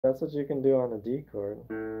That's what you can do on the D chord.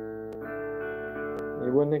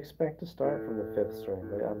 You wouldn't expect to start from the fifth string,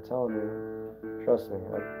 but I'm telling you, trust me,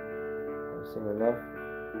 I've seen enough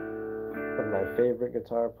of my favorite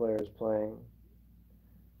guitar players playing,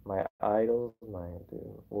 my idols, the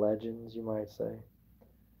legends, you might say,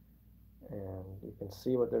 and you can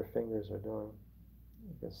see what their fingers are doing.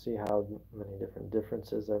 You can see how many different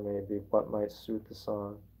differences there may be, what might suit the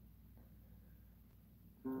song.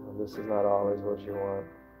 And this is not always what you want.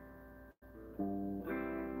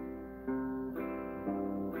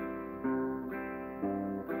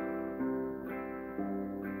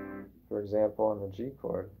 For example, on the G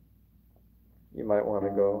chord, you might want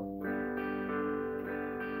to go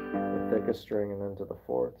the thickest string and then to the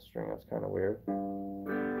fourth string. That's kind of weird.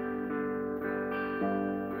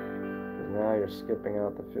 Because now you're skipping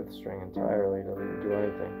out the fifth string entirely. It doesn't do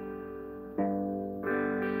anything.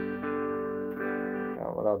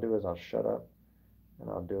 Now what I'll do is I'll shut up and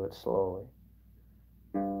I'll do it slowly.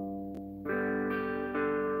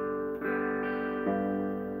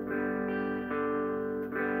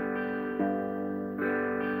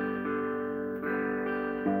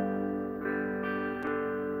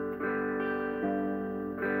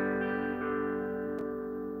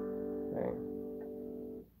 Okay.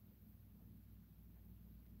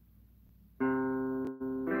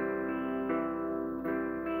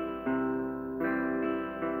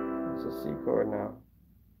 It's a C chord now.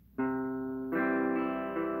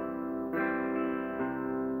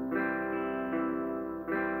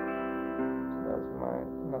 So that's mine.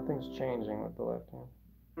 Nothing's changing with the left hand.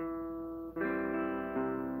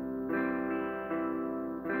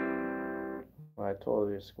 Well, I told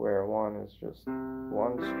you square one is just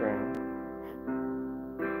one string.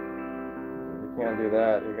 If you can't do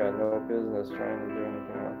that, you got no business trying to do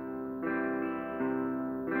anything else.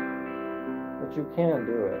 But you can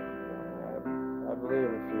do it. I believe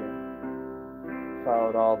if you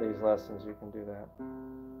followed all these lessons, you can do that.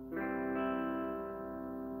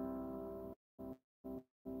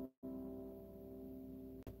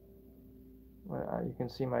 Well, you can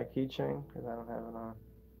see my keychain because I don't have it on.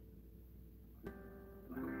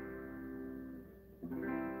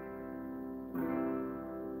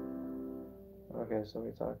 Okay, so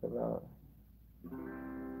we talked about,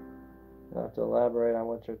 you have to elaborate on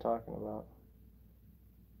what you're talking about.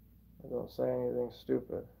 Don't say anything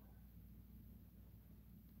stupid,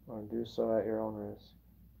 or do so at your own risk.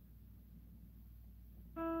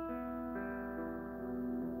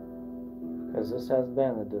 Because this has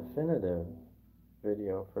been the definitive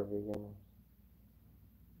video for beginners.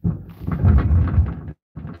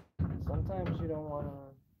 Sometimes you don't want to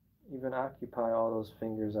even occupy all those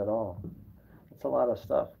fingers at all. It's a lot of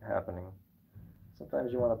stuff happening.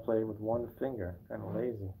 Sometimes you want to play with one finger, kind of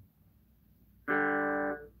lazy.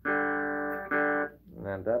 And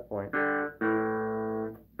at that point, you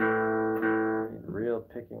need real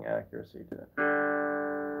picking accuracy to it.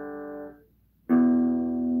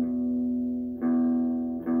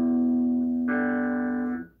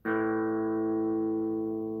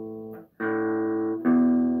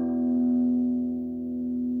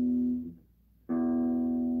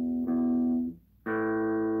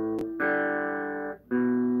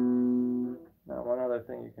 Now, one other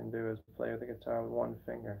thing you can do is play with the guitar with one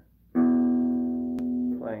finger,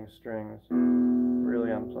 playing strings.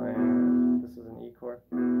 Really, I'm playing, this is an E chord,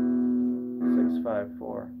 6, 5,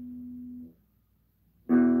 4.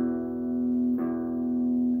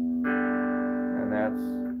 And that's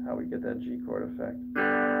how we get that G chord effect. But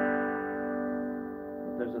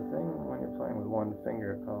there's a thing when you're playing with one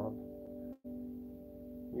finger called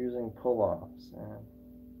using pull-offs, and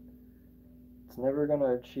it's never going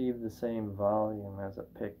to achieve the same volume as a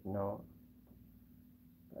picked note.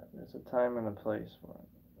 But there's a time and a place for it.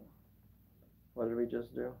 What did we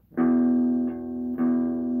just do?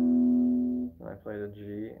 I played a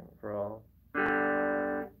G for all.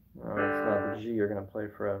 No, it's not the G you're going to play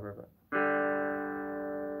forever, but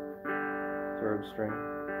third string.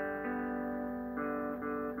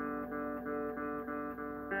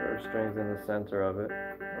 Third string's in the center of it,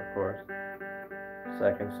 of course.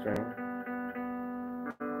 Second string.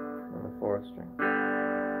 And the fourth string.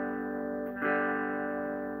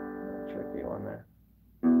 A tricky one there.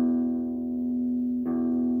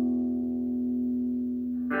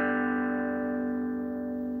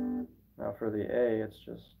 Now for the A, it's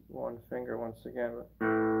just one finger once again, but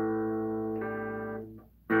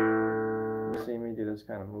you see me do this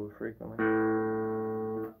kind of move frequently.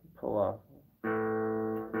 Pull off